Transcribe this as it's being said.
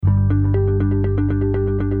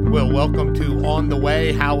Well, welcome to On the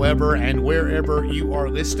Way, however and wherever you are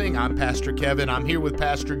listening. I'm Pastor Kevin. I'm here with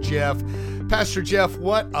Pastor Jeff. Pastor Jeff,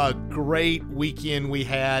 what a great weekend we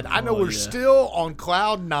had. I know we're still on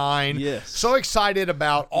cloud nine. Yes. So excited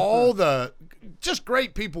about all the just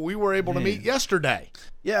great people we were able to meet yesterday.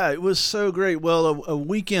 Yeah, it was so great. Well, a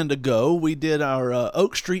weekend ago, we did our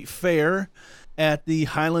Oak Street Fair at the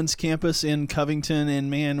Highlands campus in Covington,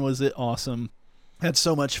 and man, was it awesome. Had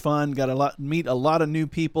so much fun, meet a lot of new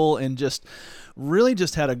people, and just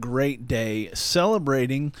had a great day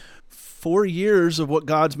celebrating 4 years of what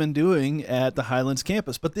God's been doing at the Highlands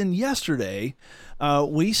campus. But then yesterday,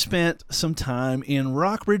 we spent some time in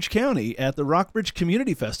Rockbridge County at the Rockbridge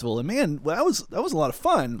Community Festival, and man, that was a lot of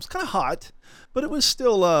fun. It was kind of hot, but it was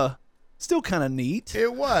still kind of neat.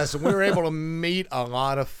 It was, and we were able to meet a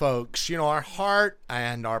lot of folks. You know, our heart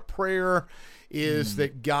and our prayer is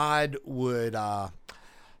that God would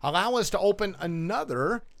allow us to open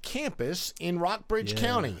another campus in Rockbridge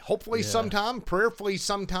County. Hopefully sometime, prayerfully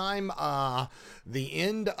sometime, the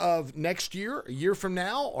end of next year, a year from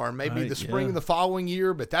now, or maybe the spring of the following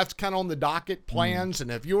year, but that's kind of on the docket plans. And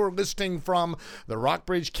if you're listening from the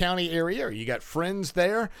Rockbridge County area, or you got friends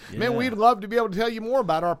there, man, we'd love to be able to tell you more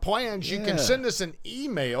about our plans. You can send us an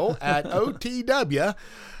email at OTW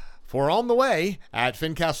for On the Way at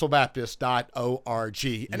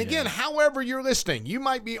fincastlebaptist.org. And again, however you're listening, you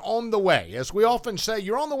might be on the way. As we often say,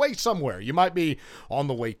 you're on the way somewhere. You might be on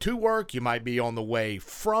the way to work. You might be on the way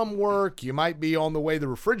from work. You might be on the way to the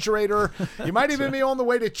refrigerator. You might even be on the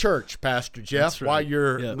way to church, Pastor Jeff, while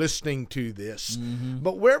you're listening to this.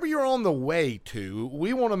 But wherever you're on the way to,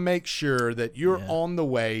 we want to make sure that you're on the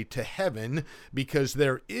way to heaven, because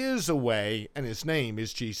there is a way, and his name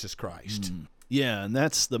is Jesus Christ. Yeah, and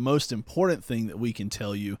that's the most important thing that we can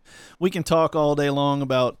tell you. We can talk all day long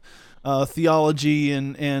about theology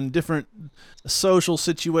and different social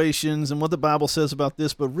situations and what the Bible says about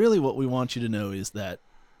this, but really what we want you to know is that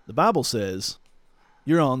the Bible says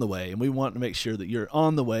you're on the way, and we want to make sure that you're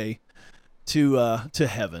on the way to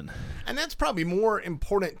heaven. And that's probably more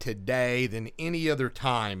important today than any other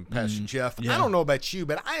time, Pastor Jeff. I don't know about you,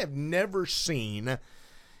 but I have never seen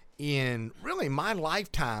in really my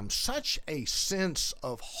lifetime such a sense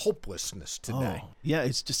of hopelessness today. Yeah,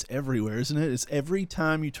 it's just everywhere, isn't it? It's every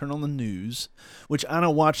time you turn on the news, which I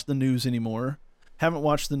don't watch the news anymore. Haven't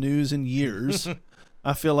watched the news in years.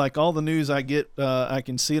 I feel like all the news I get, I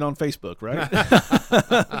can see it on Facebook, right?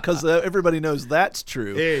 Because everybody knows that's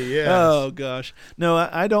true. Oh, gosh. No,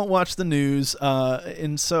 I don't watch the news,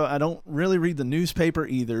 and so I don't really read the newspaper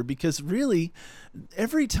either, because really,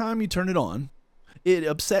 every time you turn it on, it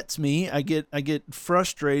upsets me. I get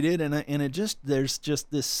frustrated, and there's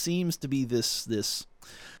this seems to be this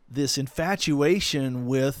infatuation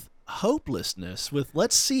with hopelessness, with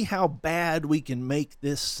let's see how bad we can make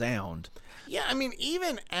this sound. Yeah, I mean,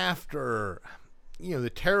 even after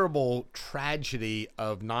the terrible tragedy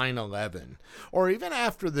of 9/11, or even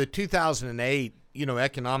after the 2008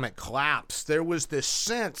 economic collapse, there was this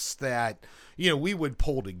sense that we would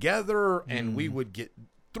pull together and we would get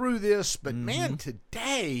through this. But man,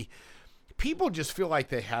 today people just feel like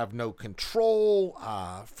they have no control.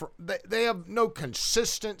 They have no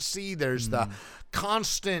consistency. There's the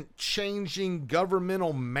constant changing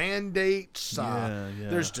governmental mandates.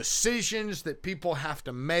 There's decisions that people have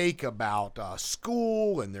to make about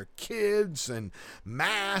school and their kids and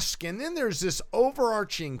masks. And then there's this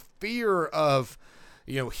overarching fear of,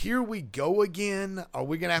 here we go again. Are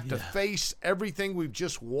we going to have to face everything we've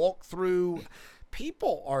just walked through?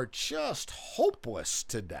 People are just hopeless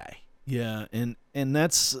today. Yeah, and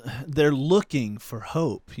they're looking for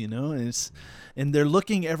hope, and they're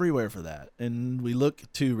looking everywhere for that. And we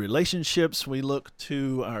look to relationships, we look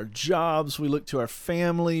to our jobs, we look to our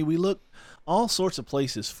family, we look all sorts of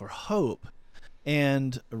places for hope.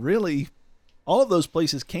 And really, all of those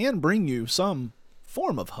places can bring you some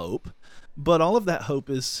form of hope, but all of that hope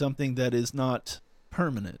is something that is not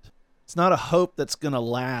permanent. It's not a hope that's going to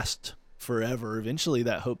last forever. Eventually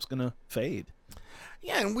that hope's going to fade.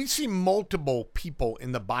 Yeah, and we see multiple people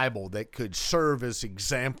in the Bible that could serve as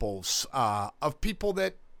examples of people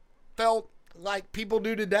that felt like people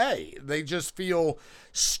do today. They just feel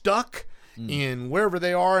stuck in wherever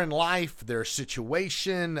they are in life, their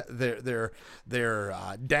situation, they're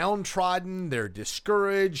downtrodden, they're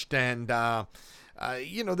discouraged, and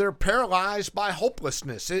they're paralyzed by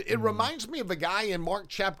hopelessness. It reminds me of a guy in Mark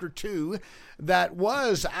chapter 2 that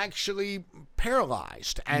was actually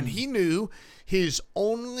paralyzed, and he knew his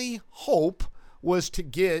only hope was to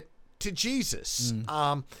get to Jesus.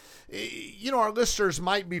 Our listeners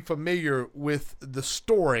might be familiar with the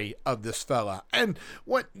story of this fella. And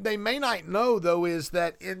what they may not know, though, is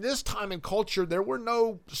that in this time and culture, there were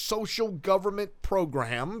no social government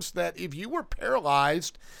programs that if you were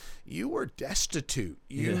paralyzed, you were destitute.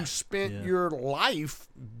 You spent your life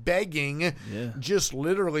begging, just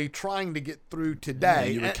literally trying to get through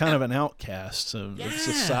today. You were kind of an outcast of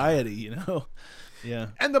society, Yeah.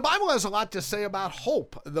 And the Bible has a lot to say about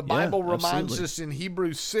hope. The Bible reminds us in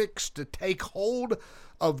Hebrews 6 to take hold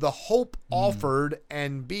of the hope offered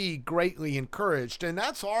and be greatly encouraged. And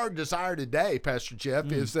that's our desire today, Pastor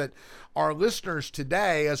Jeff, is that our listeners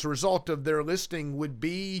today, as a result of their listening, would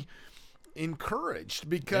be encouraged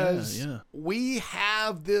because we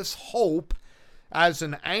have this hope as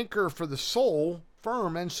an anchor for the soul,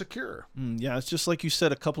 firm and secure. It's just like you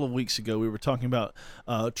said a couple of weeks ago. We were talking about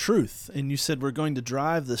truth, and you said we're going to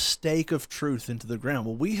drive the stake of truth into the ground.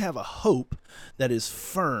 Well, we have a hope that is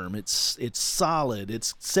firm. It's solid.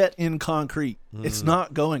 It's set in concrete. It's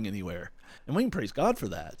not going anywhere. And we can praise God for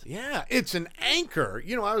that. Yeah, it's an anchor.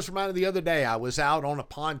 I was reminded the other day, I was out on a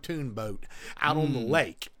pontoon boat out on the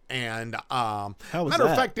lake. And how was matter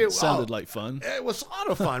that? Of fact, it sounded like fun. It was a lot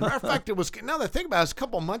of fun. Matter of fact, it was. Now that I think about it, it was a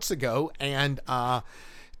couple months ago, and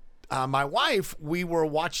my wife, we were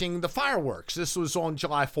watching the fireworks. This was on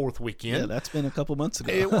July 4th weekend. Yeah, that's been a couple months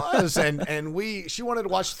ago. It was, and she wanted to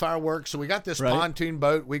watch the fireworks, so we got this pontoon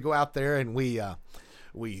boat. We go out there and we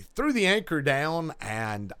threw the anchor down,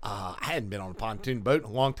 and I hadn't been on a pontoon boat in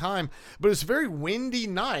a long time, but it was a very windy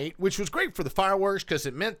night, which was great for the fireworks because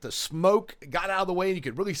it meant the smoke got out of the way and you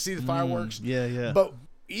could really see the fireworks. Yeah. But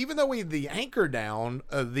even though we had the anchor down,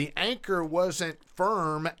 the anchor wasn't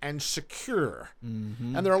firm and secure.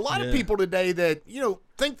 And there are a lot of people today that,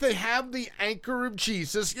 think they have the anchor of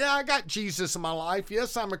Jesus. Yeah, I got Jesus in my life.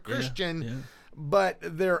 Yes, I'm a Christian, but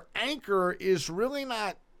their anchor is really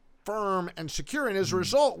not firm and secure, and as a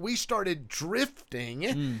result we started drifting,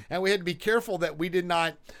 and we had to be careful that we did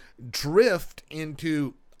not drift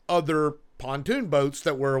into other pontoon boats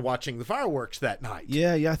that were watching the fireworks that night.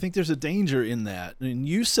 I think there's a danger in that. I mean,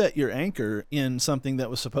 you set your anchor in something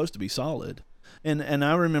that was supposed to be solid, and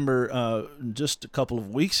I remember just a couple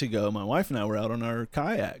of weeks ago, my wife and I were out on our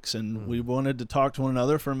kayaks, and we wanted to talk to one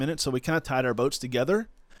another for a minute, so we kind of tied our boats together,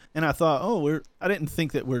 and I thought, I didn't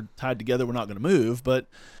think that we're tied together, we're not going to move, but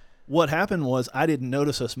what happened was I didn't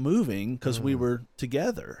notice us moving because we were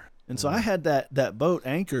together. And so I had that boat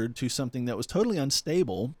anchored to something that was totally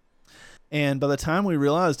unstable. And by the time we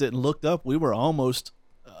realized it and looked up, we were almost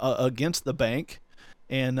against the bank.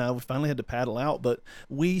 And we finally had to paddle out. But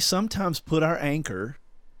we sometimes put our anchor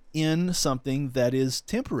in something that is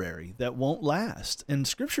temporary, that won't last. And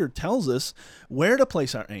Scripture tells us where to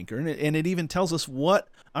place our anchor. And it even tells us what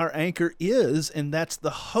our anchor is, and that's the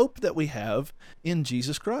hope that we have in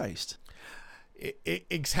Jesus Christ.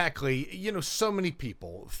 Exactly. So many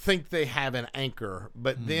people think they have an anchor,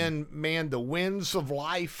 but then, man, the winds of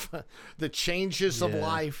life, the changes of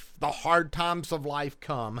life, the hard times of life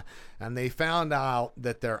come, and they found out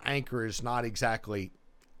that their anchor is not exactly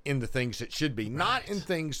in the things it should be, not in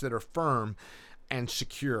things that are firm and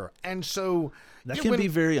secure. And so that can be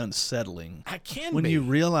very unsettling. When you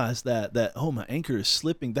realize that my anchor is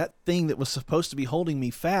slipping, that thing that was supposed to be holding me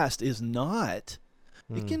fast is not.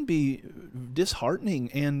 It can be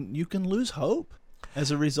disheartening, and you can lose hope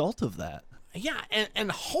as a result of that. Yeah,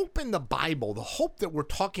 and hope in the Bible, the hope that we're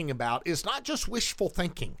talking about, is not just wishful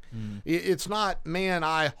thinking. It's not, man,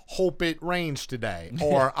 I hope it rains today,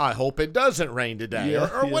 or I hope it doesn't rain today,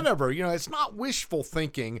 or whatever. It's not wishful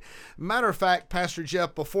thinking. Matter of fact, Pastor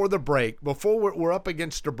Jeff, before we're up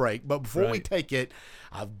against a break, but before we take it,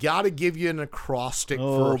 I've got to give you an acrostic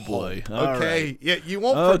for boy. hope. Okay? Right. Yeah, you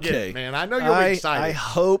won't forget it, man. I know you're excited. I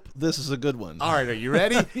hope this is a good one. All right, are you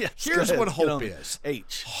ready? Yes, here's what hope is.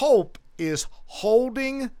 H. Hope is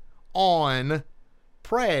holding on,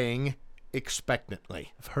 praying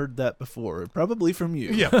expectantly. I've heard that before, probably from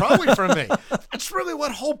you. Yeah, probably from me. That's really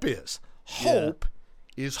what hope is. Hope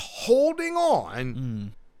is holding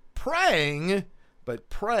on, praying, but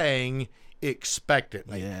praying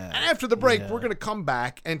expectantly. And after the break, we're going to come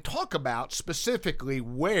back and talk about specifically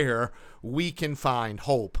where we can find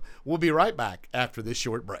hope. We'll be right back after this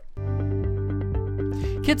short break.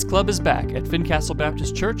 Kids Club is back at Fincastle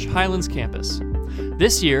Baptist Church, Highlands campus.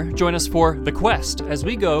 This year, join us for The Quest as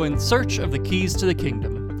we go in search of the keys to the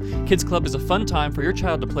kingdom. Kids Club is a fun time for your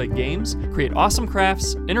child to play games, create awesome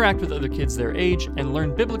crafts, interact with other kids their age, and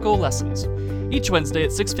learn biblical lessons. Each Wednesday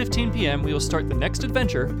at 6:15 p.m., we will start the next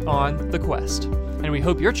adventure on The Quest, and we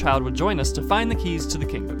hope your child will join us to find the keys to the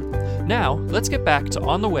kingdom. Now, let's get back to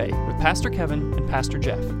On the Way with Pastor Kevin and Pastor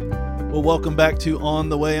Jeff. Well, welcome back to On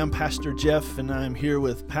the Way. I'm Pastor Jeff, and I'm here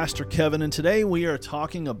with Pastor Kevin, and today we are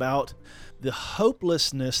talking about the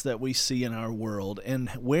hopelessness that we see in our world and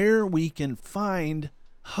where we can find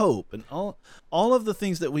hope, and all of the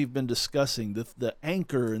things that we've been discussing, the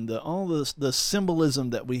anchor and all the symbolism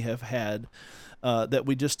that we have had, that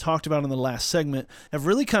we just talked about in the last segment, have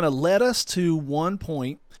really kind of led us to one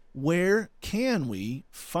point. Where can we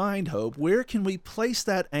find hope? Where can we place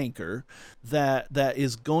that anchor that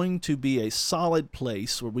is going to be a solid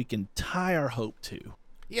place where we can tie our hope to?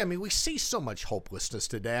 Yeah, I mean, we see so much hopelessness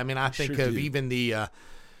today. I mean, I think Sure of do. even the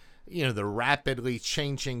the rapidly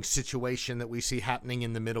changing situation that we see happening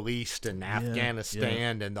in the Middle East and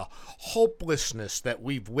Afghanistan, and the hopelessness that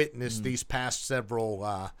we've witnessed these past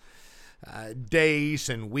several days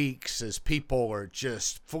and weeks as people are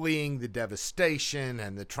just fleeing the devastation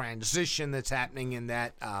and the transition that's happening in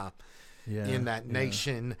that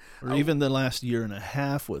nation. Or even the last year and a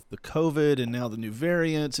half with the COVID and now the new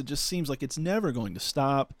variants. It just seems like it's never going to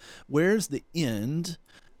stop. Where's the end?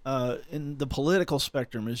 In the political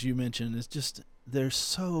spectrum, as you mentioned, it's just it's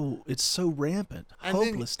so rampant.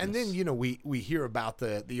 Hopelessness. And then we hear about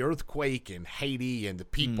the earthquake in Haiti and the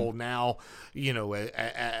people now,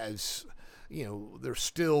 as they're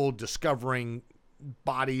still discovering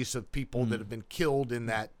bodies of people that have been killed in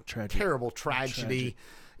that terrible tragedy.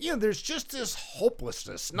 There's just this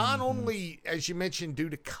hopelessness, not only, as you mentioned, due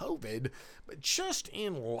to COVID, but just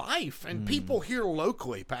in life. And people here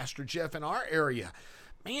locally, Pastor Jeff, in our area,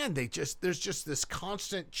 man, there's just this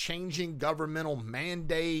constant changing governmental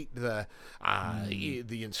mandate. The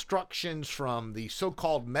instructions from the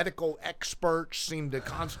so-called medical experts seem to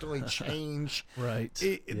constantly change. Right.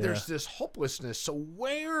 There's this hopelessness. So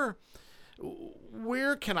where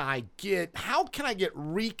can I how can I get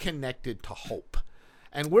reconnected to hope?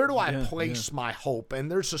 And where do I place my hope?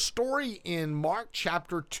 And there's a story in Mark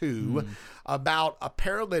chapter 2 about a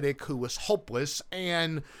paralytic who was hopeless,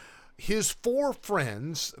 and his 4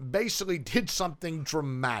 friends basically did something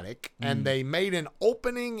dramatic, and they made an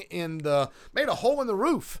opening made a hole in the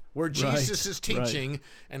roof where Jesus is teaching,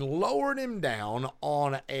 and lowered him down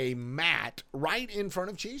on a mat right in front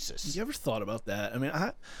of Jesus. You ever thought about that? I mean,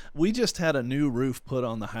 we just had a new roof put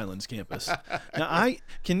on the Highlands campus. Now,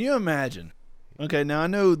 can you imagine? Okay, now I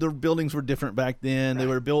know the buildings were different back then. They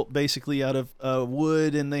were built basically out of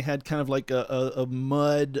wood, and they had kind of like a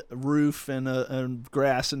mud roof and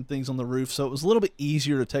grass and things on the roof, so it was a little bit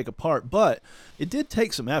easier to take apart. But it did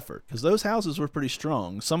take some effort because those houses were pretty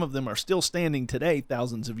strong. Some of them are still standing today,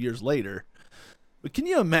 thousands of years later. But can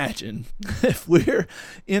you imagine if we're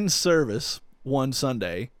in service one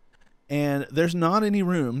Sunday and there's not any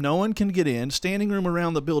room, no one can get in, standing room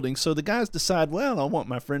around the building, so the guys decide, well, I want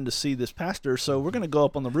my friend to see this pastor, so we're going to go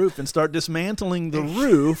up on the roof and start dismantling the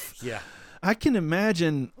roof. Yeah. I can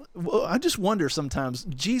imagine, I just wonder sometimes,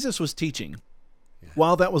 Jesus was teaching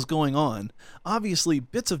while that was going on. Obviously,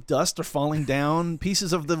 bits of dust are falling down,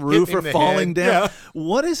 pieces of the roof are falling down. Yeah.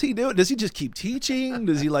 What is he doing? Does he just keep teaching?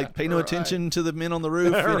 Does he pay no attention to the men on the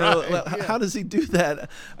roof? How does he do that?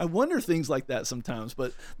 I wonder things like that sometimes.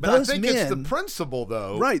 But those I think men, it's the principle,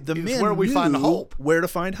 though. Right, the men where we knew find hope. Where to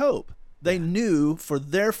find hope. They knew for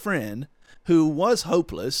their friend who was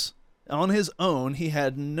hopeless on his own, he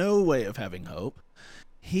had no way of having hope.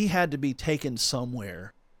 He had to be taken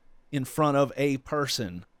somewhere in front of a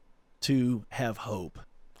person to have hope.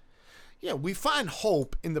 Yeah, we find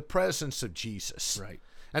hope in the presence of Jesus. Right.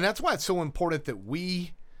 And that's why it's so important that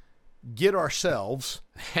we get ourselves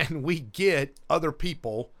and we get other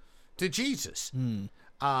people to Jesus.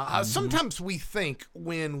 Sometimes we think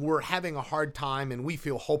when we're having a hard time and we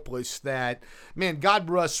feel hopeless that, man, God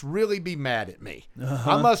must really be mad at me.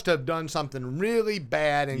 I must have done something really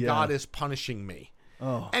bad and God is punishing me.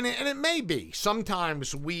 Oh. And it may be.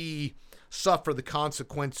 Sometimes we suffer the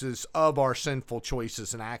consequences of our sinful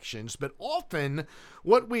choices and actions, but often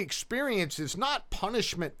what we experience is not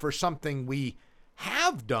punishment for something we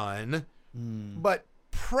have done, but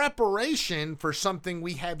preparation for something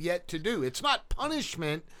we have yet to do. It's not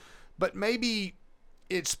punishment, but maybe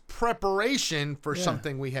it's preparation for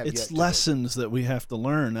something we have yet to do. It's lessons that we have to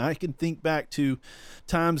learn. I can think back to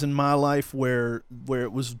times in my life where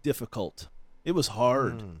it was difficult. It was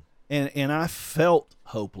hard. And I felt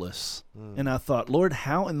hopeless. And I thought, Lord,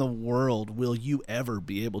 how in the world will you ever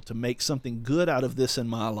be able to make something good out of this in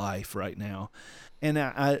my life right now? And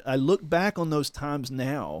I look back on those times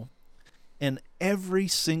now, and every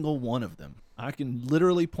single one of them, I can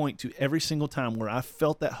literally point to every single time where I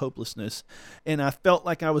felt that hopelessness and I felt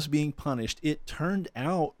like I was being punished. It turned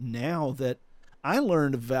out now that I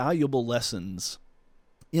learned valuable lessons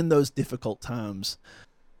in those difficult times.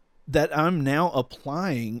 that I'm now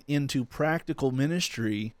applying into practical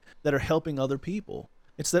ministry that are helping other people.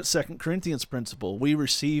 It's that 2 Corinthians principle. We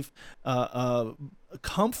receive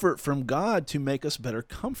comfort from God to make us better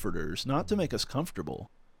comforters, not to make us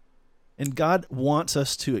comfortable. And God wants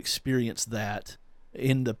us to experience that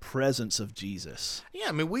in the presence of Jesus. Yeah,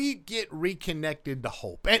 I mean, we get reconnected to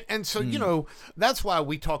hope. And so, you know, that's why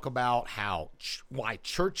we talk about why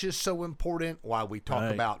church is so important, why we talk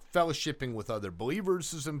about fellowshipping with other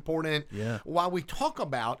believers is important, why we talk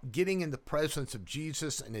about getting in the presence of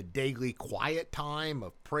Jesus in a daily quiet time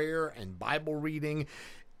of prayer and Bible reading.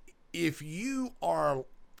 If you are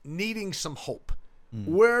needing some hope,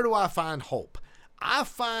 where do I find hope? I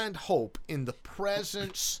find hope in the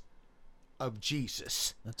presence of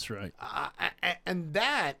Jesus. That's right. And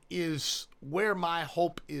that is where my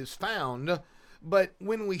hope is found. But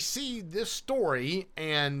when we see this story,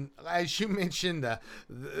 and as you mentioned,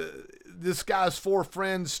 this guy's 4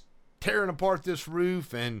 friends tearing apart this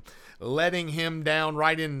roof and letting him down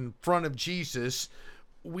right in front of Jesus,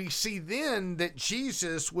 we see then that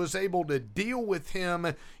Jesus was able to deal with him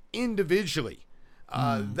individually.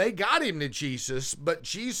 They got him to Jesus, but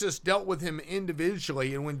Jesus dealt with him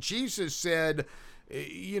individually. And when Jesus said,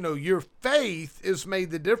 you know, your faith has made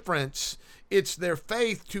the difference, it's their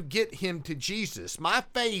faith to get him to Jesus. My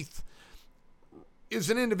faith is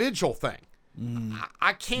an individual thing.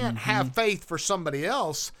 I can't have faith for somebody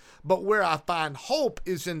else, but where I find hope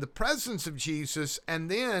is in the presence of Jesus, and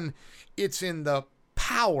then it's in the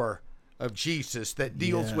power of Jesus that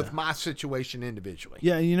deals with my situation individually.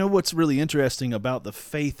 Yeah, you know what's really interesting about the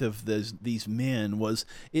faith of these men was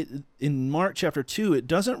in Mark chapter 2, it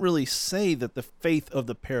doesn't really say that the faith of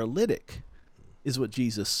the paralytic is what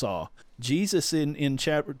Jesus saw. Jesus in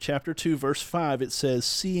chapter 2, verse 5, it says,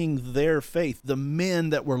 seeing their faith, the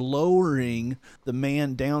men that were lowering the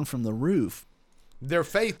man down from the roof. Their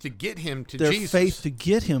faith to get him to Jesus. Jesus. Their faith to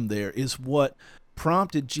get him there is what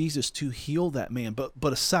prompted Jesus to heal that man.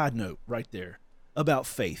 But a side note right there about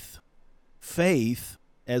faith. Faith,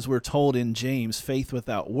 as we're told in James, faith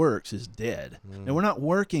without works is dead. And we're not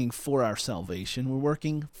working for our salvation. We're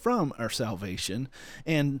working from our salvation.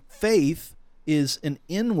 And faith is an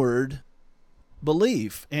inward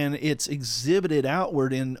belief, and it's exhibited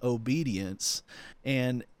outward in obedience.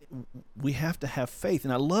 And we have to have faith.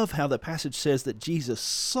 And I love how the passage says that Jesus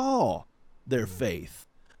saw their faith.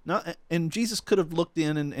 And Jesus could have looked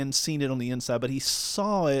in and seen it on the inside, but he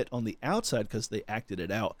saw it on the outside because they acted it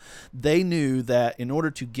out. They knew that in order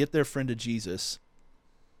to get their friend to Jesus,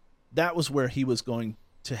 that was where he was going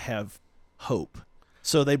to have hope.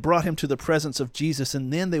 So they brought him to the presence of Jesus,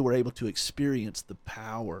 and then they were able to experience the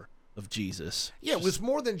power of Jesus. Yeah, it was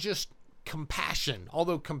more than just compassion,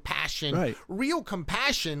 although real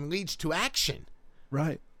compassion leads to action.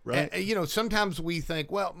 Right. Right. You know, sometimes we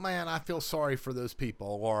think, well, man, I feel sorry for those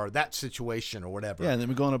people or that situation or whatever. Yeah, and then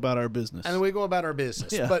we go on about our business. And then we go about our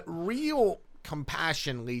business. Yeah. But real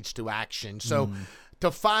compassion leads to action. So to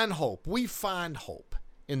find hope, we find hope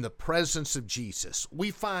in the presence of Jesus. We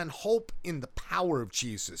find hope in the power of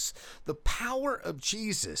Jesus. The power of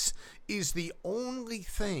Jesus is the only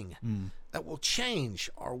thing that will change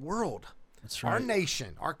our world. That's right. Our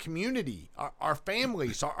nation, our community, our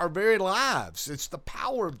families, our very lives. It's the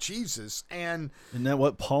power of Jesus. And isn't that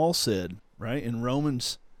what Paul said, right? In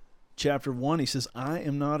Romans chapter 1, he says, I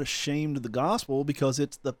am not ashamed of the gospel because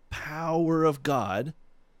it's the power of God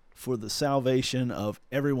for the salvation of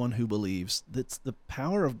everyone who believes. That's the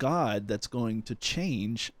power of God that's going to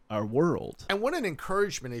change our world. And what an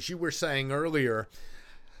encouragement, as you were saying earlier,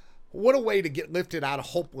 what a way to get lifted out of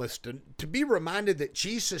hopelessness, to be reminded that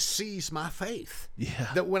Jesus sees my faith. Yeah.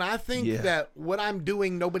 That when I think that what I'm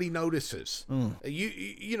doing, nobody notices.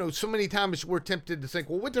 You know, so many times we're tempted to think,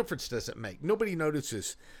 well, what difference does it make? Nobody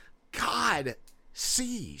notices. God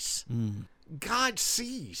sees. God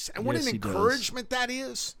sees. And what an encouragement that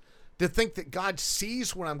is, to think that God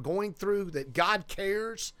sees what I'm going through, that God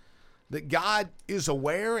cares, that God is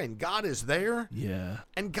aware and God is there. Yeah.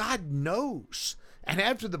 And God knows. And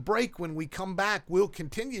after the break, when we come back, we'll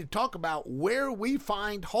continue to talk about where we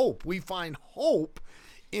find hope. We find hope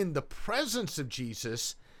in the presence of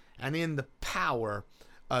Jesus and in the power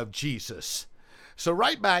of Jesus. So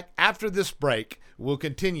right back after this break, we'll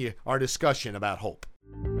continue our discussion about hope.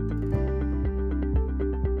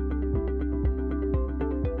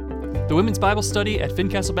 The Women's Bible Study at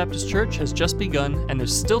Fincastle Baptist Church has just begun, and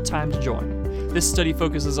there's still time to join. This study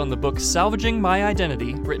focuses on the book Salvaging My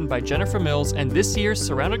Identity, written by Jennifer Mills, and this year's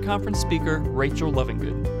Surrounded Conference speaker, Rachel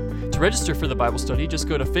Lovingood. To register for the Bible study, just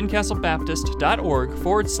go to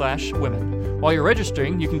fincastlebaptist.org/women. While you're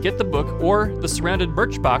registering, you can get the book or the surrounded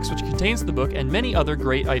merch box, which contains the book and many other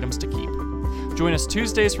great items to keep. Join us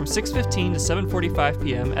Tuesdays from 6:15 to 7:45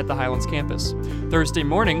 p.m. at the Highlands campus, Thursday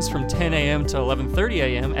mornings from 10 a.m. to 11:30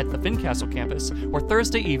 a.m. at the Fincastle campus, or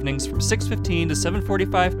Thursday evenings from 6:15 to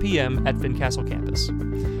 7:45 p.m. at Fincastle campus.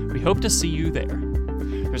 We hope to see you there.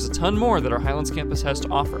 There's a ton more that our Highlands campus has to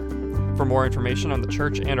offer. For more information on the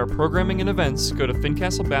church and our programming and events, go to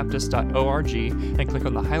fincastlebaptist.org and click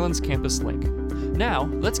on the Highlands campus link. Now,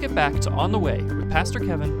 let's get back to On the Way with Pastor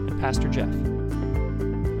Kevin and Pastor Jeff.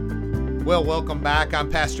 Well, welcome back.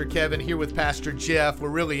 I'm Pastor Kevin here with Pastor Jeff. We're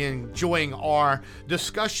really enjoying our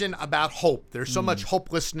discussion about hope. There's so much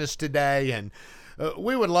hopelessness today, and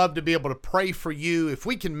we would love to be able to pray for you. If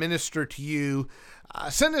we can minister to you,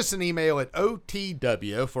 send us an email at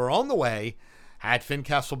OTW for On the Way at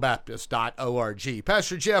fincastlebaptist.org.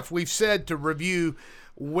 Pastor Jeff, we've said to review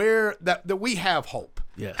where that we have hope.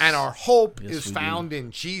 Yes. And our hope Yes, is we found in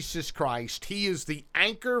Jesus Christ. He is the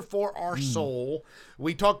anchor for our soul.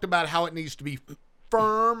 We talked about how it needs to be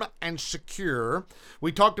firm and secure.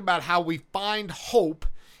 We talked about how we find hope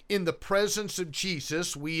in the presence of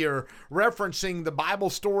Jesus. We are referencing the Bible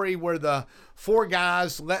story where the four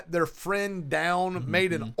guys let their friend down,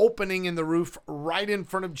 made an opening in the roof right in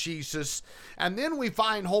front of Jesus. And then we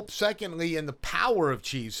find hope, secondly, in the power of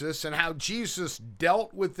Jesus and how Jesus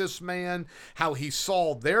dealt with this man, how he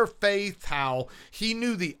saw their faith, how he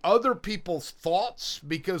knew the other people's thoughts,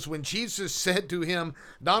 because when Jesus said to him,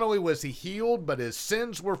 not only was he healed, but his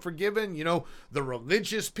sins were forgiven, you know, the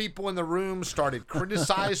religious people in the room started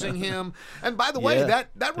criticizing him. And by the way,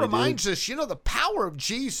 that reminds us, you know, the power of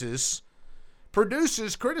Jesus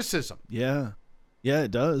produces criticism. Yeah,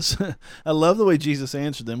 it does. I love the way Jesus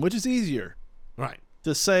answered them. Which is easier? Right.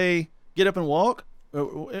 To say, get up and walk?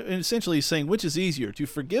 And essentially he's saying, which is easier, to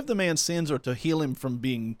forgive the man's sins or to heal him from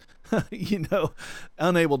being,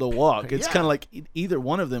 unable to walk? It's kind of like either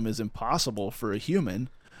one of them is impossible for a human.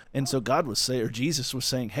 And so God was saying, or Jesus was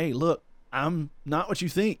saying, hey, look, I'm not what you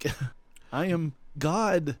think. I am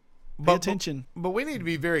God. Pay attention. But we need to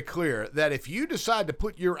be very clear that if you decide to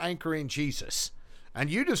put your anchor in Jesus, and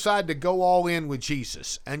you decide to go all in with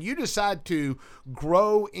Jesus, and you decide to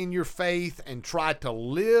grow in your faith and try to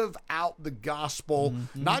live out the gospel,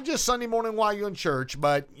 not just Sunday morning while you're in church,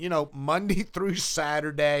 but, Monday through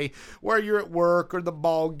Saturday, where you're at work or the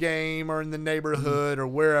ball game or in the neighborhood or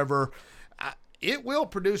wherever, it will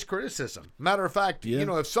produce criticism. Matter of fact,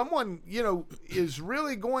 if someone, is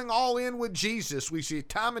really going all in with Jesus, we see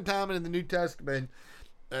time and time in the New Testament,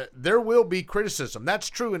 there will be criticism. That's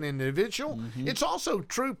true in an individual. It's also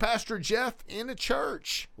true, Pastor Jeff, in a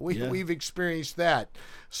church. We've experienced that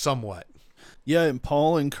somewhat. Yeah, and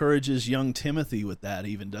Paul encourages young Timothy with that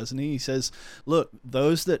even, doesn't he? He says, look,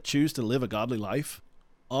 those that choose to live a godly life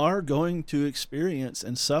are going to experience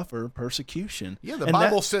and suffer persecution. Yeah, the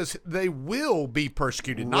Bible says they will be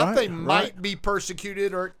persecuted. Not they might be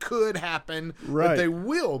persecuted or it could happen, but they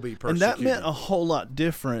will be persecuted. And that meant a whole lot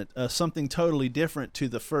different, something totally different to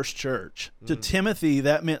the first church. To Timothy,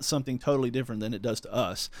 that meant something totally different than it does to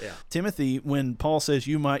us. Yeah. Timothy, when Paul says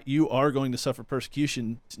you are going to suffer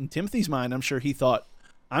persecution, in Timothy's mind, I'm sure he thought,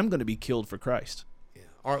 I'm going to be killed for Christ.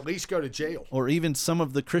 Or at least go to jail. Or even some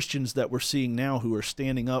of the Christians that we're seeing now who are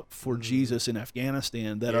standing up for Jesus in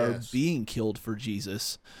Afghanistan that are being killed for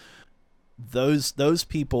Jesus. Those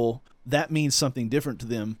people, that means something different to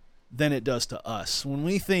them than it does to us. When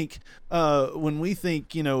we think,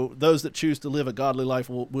 those that choose to live a godly life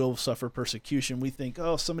will suffer persecution, we think,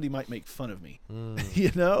 oh, somebody might make fun of me.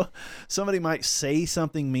 Somebody might say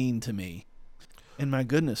something mean to me. And my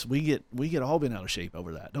goodness, we get all bent out of shape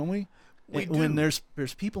over that, don't we? When there's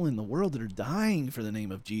people in the world that are dying for the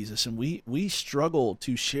name of Jesus, and we struggle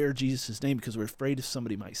to share Jesus' name because we're afraid if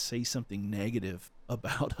somebody might say something negative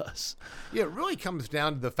about us. Yeah, it really comes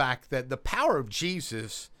down to the fact that the power of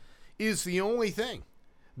Jesus is the only thing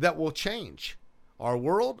that will change our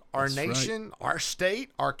world, our nation, our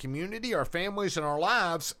state, our community, our families, and our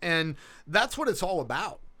lives, and that's what it's all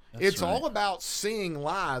about. It's all about seeing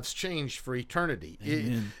lives change for eternity.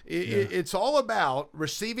 It's all about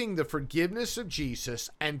receiving the forgiveness of Jesus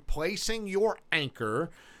and placing your anchor,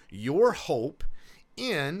 your hope,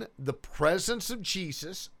 in the presence of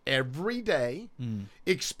Jesus every day,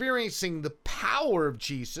 experiencing the power of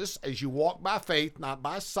Jesus as you walk by faith, not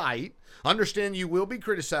by sight. Understand you will be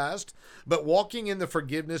criticized, but walking in the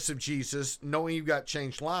forgiveness of Jesus, knowing you've got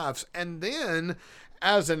changed lives, and then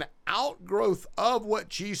as an outgrowth of what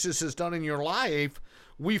Jesus has done in your life,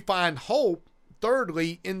 we find hope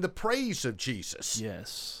thirdly, in the praise of Jesus.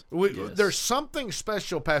 Yes. Yes. There's something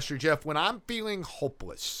special, Pastor Jeff, when I'm feeling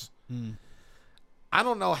hopeless. I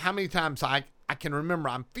don't know how many times I can remember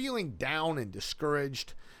I'm feeling down and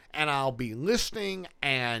discouraged, and I'll be listening,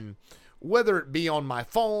 and whether it be on my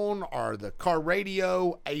phone or the car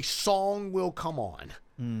radio, a song will come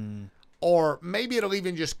on. Or maybe it'll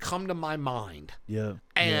even just come to my mind. Yeah.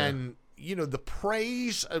 And, the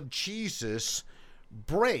praise of Jesus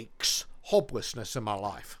breaks hopelessness in my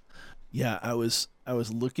life. Yeah, I was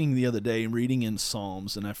looking the other day, reading in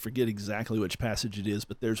Psalms, and I forget exactly which passage it is,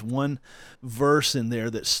 but there's one verse in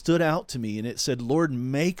there that stood out to me, and it said, "Lord,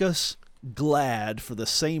 make us glad for the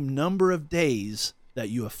same number of days that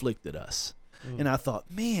you afflicted us." And I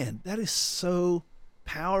thought, man, that is so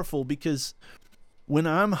powerful, because when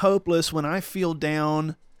I'm hopeless, when I feel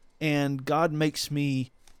down, and God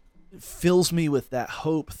fills me with that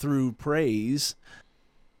hope through praise,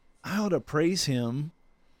 I ought to praise him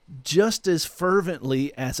just as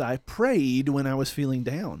fervently as I prayed when I was feeling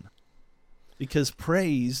down. Because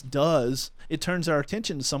praise it turns our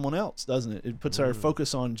attention to someone else, doesn't it? It puts our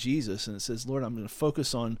focus on Jesus, and it says, Lord, I'm going to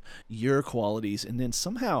focus on your qualities. And then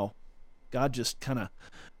somehow God just kind of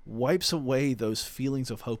wipes away those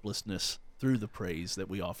feelings of hopelessness through the praise that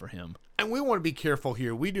we offer him. And we want to be careful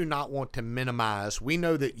here. We do not want to minimize. We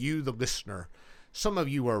know that you, the listener, some of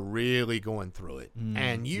you are really going through it,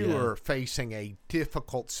 and you are facing a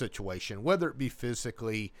difficult situation, whether it be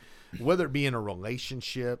physically, whether it be in a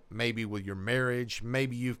relationship, maybe with your marriage,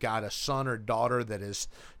 maybe you've got a son or daughter that has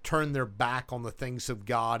turned their back on the things of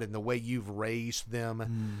God and the way you've raised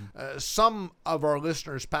them. Some of our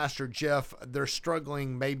listeners, Pastor Jeff, they're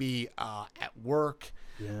struggling maybe at work.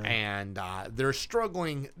 Yeah. And they're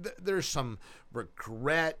struggling. There's some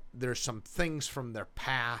regret. There's some things from their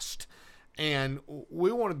past. And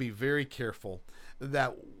we want to be very careful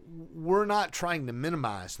that we're not trying to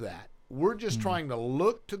minimize that. We're just trying to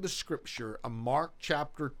look to the scripture of Mark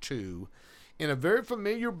chapter 2 in a very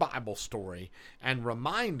familiar Bible story and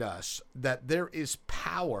remind us that there is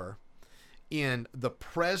power in the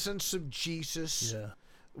presence of Jesus. Yeah.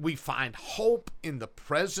 We find hope in the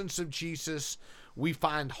presence of Jesus. We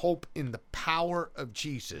find hope in the power of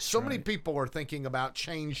Jesus. So many people are thinking about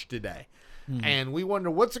change today, and we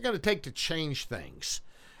wonder, what's it going to take to change things?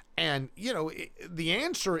 And, the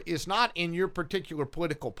answer is not in your particular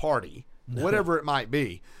political party, whatever it might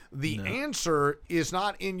be. The answer is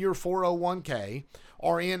not in your 401k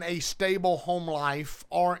or in a stable home life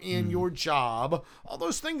or in your job. All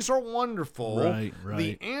those things are wonderful. Right.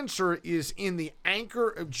 The answer is in the anchor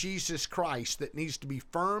of Jesus Christ that needs to be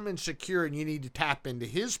firm and secure, and you need to tap into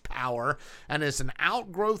his power. And as an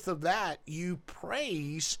outgrowth of that, you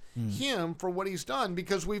praise him for what he's done,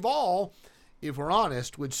 because we've all, if we're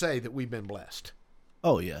honest, would say that we've been blessed.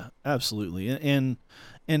 Oh, yeah, absolutely. And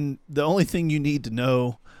the only thing you need to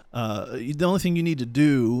know, the only thing you need to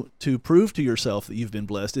do to prove to yourself that you've been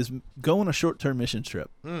blessed is go on a short-term mission trip.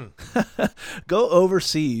 Go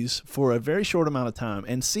overseas for a very short amount of time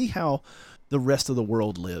and see how the rest of the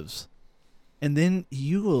world lives. And then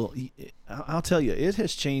I'll tell you, it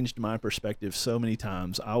has changed my perspective so many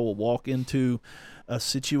times. I will walk into a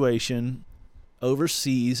situation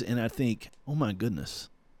overseas and I think, oh my goodness,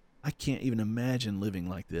 I can't even imagine living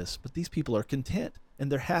like this. But these people are content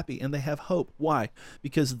and they're happy and they have hope. Why?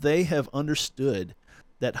 Because they have understood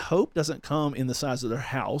that hope doesn't come in the size of their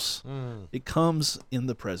house. It comes in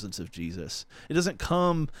the presence of Jesus. It doesn't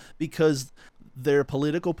come because their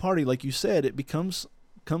political party, like you said, it comes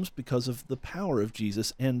because of the power of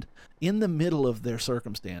Jesus. And in the middle of their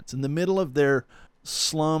circumstance, in the middle of their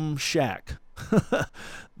slum shack,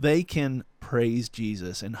 they can praise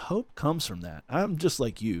Jesus, and hope comes from that. I'm just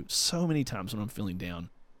like you. So many times when I'm feeling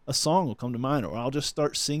down, a song will come to mind, or I'll just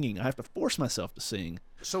start singing. I have to force myself to sing.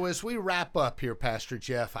 So as we wrap up here, Pastor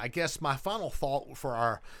Jeff, I guess my final thought for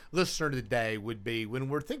our listener today would be, when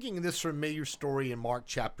we're thinking of this familiar story in Mark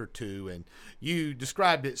chapter 2, and you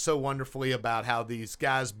described it so wonderfully about how these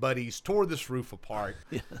guys' buddies tore this roof apart.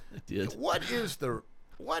 Yeah, I did. What is the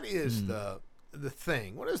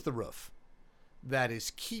thing? What is the roof that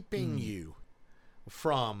is keeping you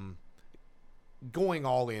from going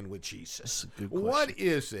all in with Jesus? What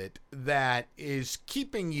is it that is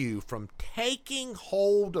keeping you from taking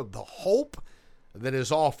hold of the hope that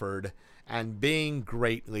is offered and being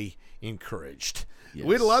greatly encouraged? Yes.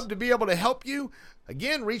 We'd love to be able to help you.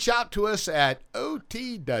 Again, reach out to us at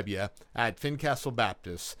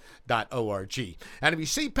otw@fincastlebaptist.org. And if you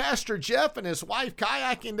see Pastor Jeff and his wife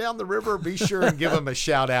kayaking down the river, be sure and give them a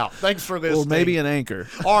shout out. Thanks for listening. Or maybe an anchor.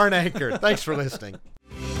 Or an anchor. Thanks for listening.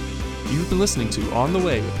 You've been listening to On the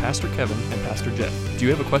Way with Pastor Kevin and Pastor Jeff. Do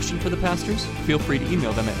you have a question for the pastors? Feel free to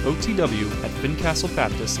email them at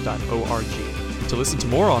otw@fincastlebaptist.org. To listen to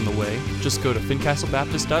more On the Way, just go to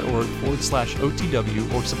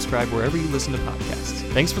fincastlebaptist.org/OTW or subscribe wherever you listen to podcasts.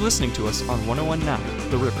 Thanks for listening to us on 101.9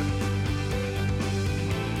 The River.